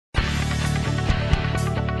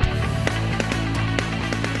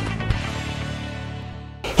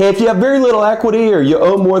Hey, if you have very little equity or you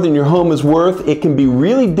owe more than your home is worth, it can be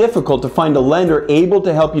really difficult to find a lender able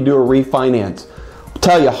to help you do a refinance. I'll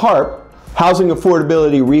tell you, HARP, Housing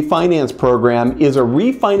Affordability Refinance Program, is a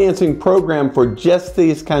refinancing program for just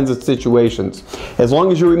these kinds of situations. As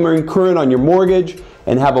long as you remain current on your mortgage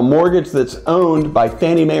and have a mortgage that's owned by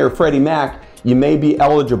Fannie Mae or Freddie Mac, you may be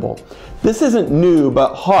eligible. This isn't new,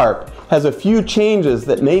 but HARP has a few changes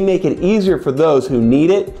that may make it easier for those who need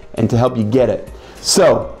it and to help you get it.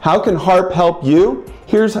 So, how can HARP help you?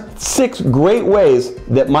 Here's 6 great ways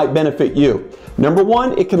that might benefit you. Number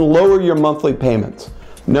 1, it can lower your monthly payments.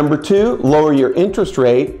 Number 2, lower your interest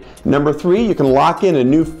rate. Number 3, you can lock in a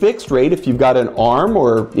new fixed rate if you've got an ARM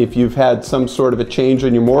or if you've had some sort of a change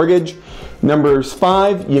in your mortgage. Number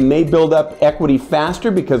 5, you may build up equity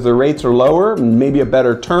faster because the rates are lower and maybe a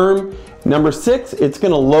better term. Number 6, it's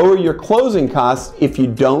going to lower your closing costs if you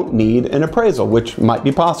don't need an appraisal, which might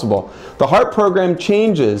be possible. The HARP program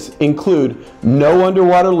changes include no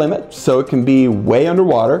underwater limit, so it can be way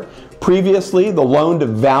underwater. Previously, the loan to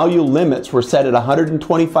value limits were set at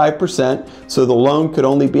 125%, so the loan could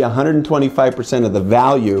only be 125% of the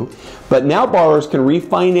value. But now borrowers can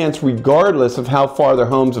refinance regardless of how far their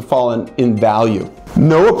homes have fallen in value.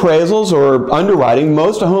 No appraisals or underwriting.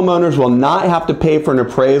 Most homeowners will not have to pay for an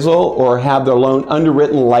appraisal or have their loan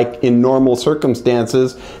underwritten like in normal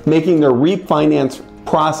circumstances, making their refinance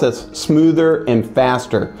process smoother and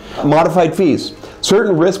faster. Modified fees.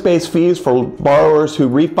 Certain risk-based fees for borrowers who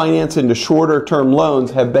refinance into shorter-term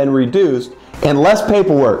loans have been reduced, and less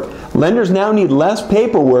paperwork. Lenders now need less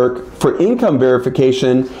paperwork for income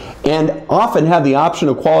verification and often have the option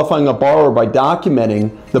of qualifying a borrower by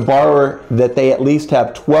documenting the borrower that they at least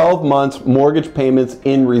have 12 months mortgage payments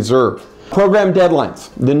in reserve. Program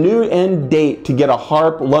deadlines. The new end date to get a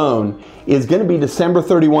HARP loan is going to be December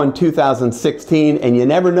 31, 2016, and you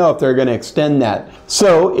never know if they're going to extend that.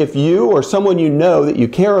 So if you or someone you know that you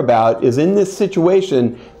care about is in this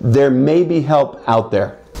situation, there may be help out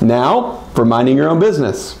there. Now, for minding your own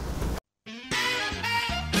business.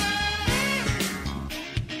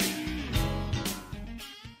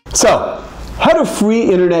 So, how do free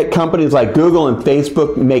internet companies like Google and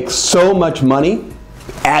Facebook make so much money?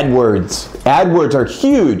 AdWords. AdWords are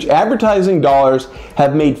huge. Advertising dollars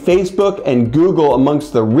have made Facebook and Google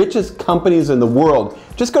amongst the richest companies in the world.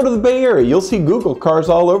 Just go to the Bay Area, you'll see Google cars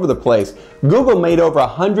all over the place. Google made over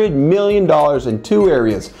 $100 million in 2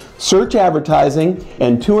 areas, search advertising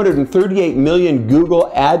and 238 million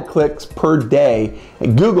Google ad clicks per day.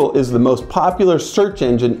 And Google is the most popular search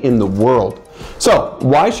engine in the world. So,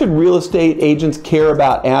 why should real estate agents care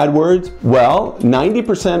about AdWords? Well,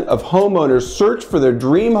 90% of homeowners search for their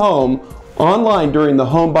dream home online during the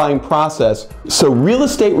home buying process. So real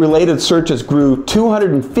estate related searches grew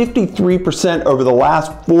 253% over the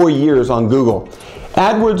last 4 years on Google.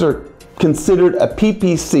 AdWords are considered a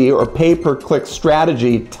PPC or pay per click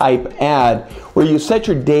strategy type ad where you set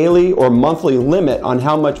your daily or monthly limit on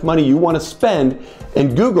how much money you want to spend,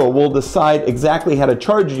 and Google will decide exactly how to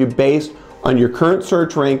charge you based on your current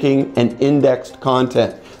search ranking and indexed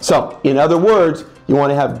content. So, in other words, you want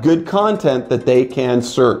to have good content that they can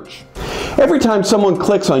search. Every time someone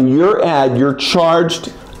clicks on your ad, you're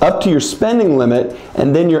charged up to your spending limit,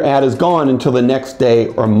 and then your ad is gone until the next day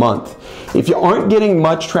or month. If you aren't getting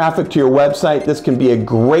much traffic to your website, this can be a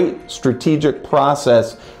great strategic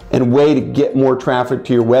process and way to get more traffic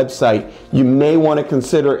to your website. You may want to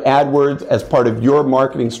consider AdWords as part of your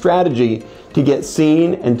marketing strategy to get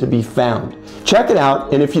seen and to be found. Check it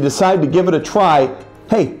out, and if you decide to give it a try,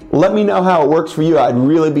 hey, let me know how it works for you. I'd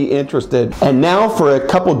really be interested. And now for a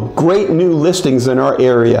couple great new listings in our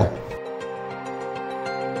area.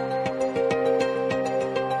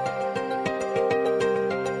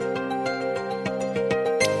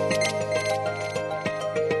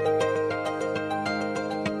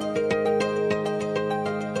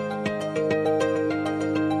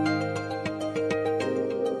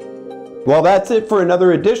 Well, that's it for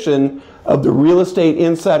another edition of the Real Estate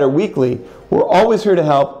Insider Weekly. We're always here to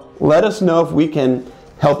help. Let us know if we can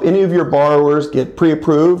help any of your borrowers get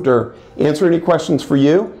pre-approved or answer any questions for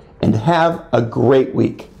you, and have a great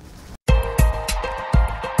week.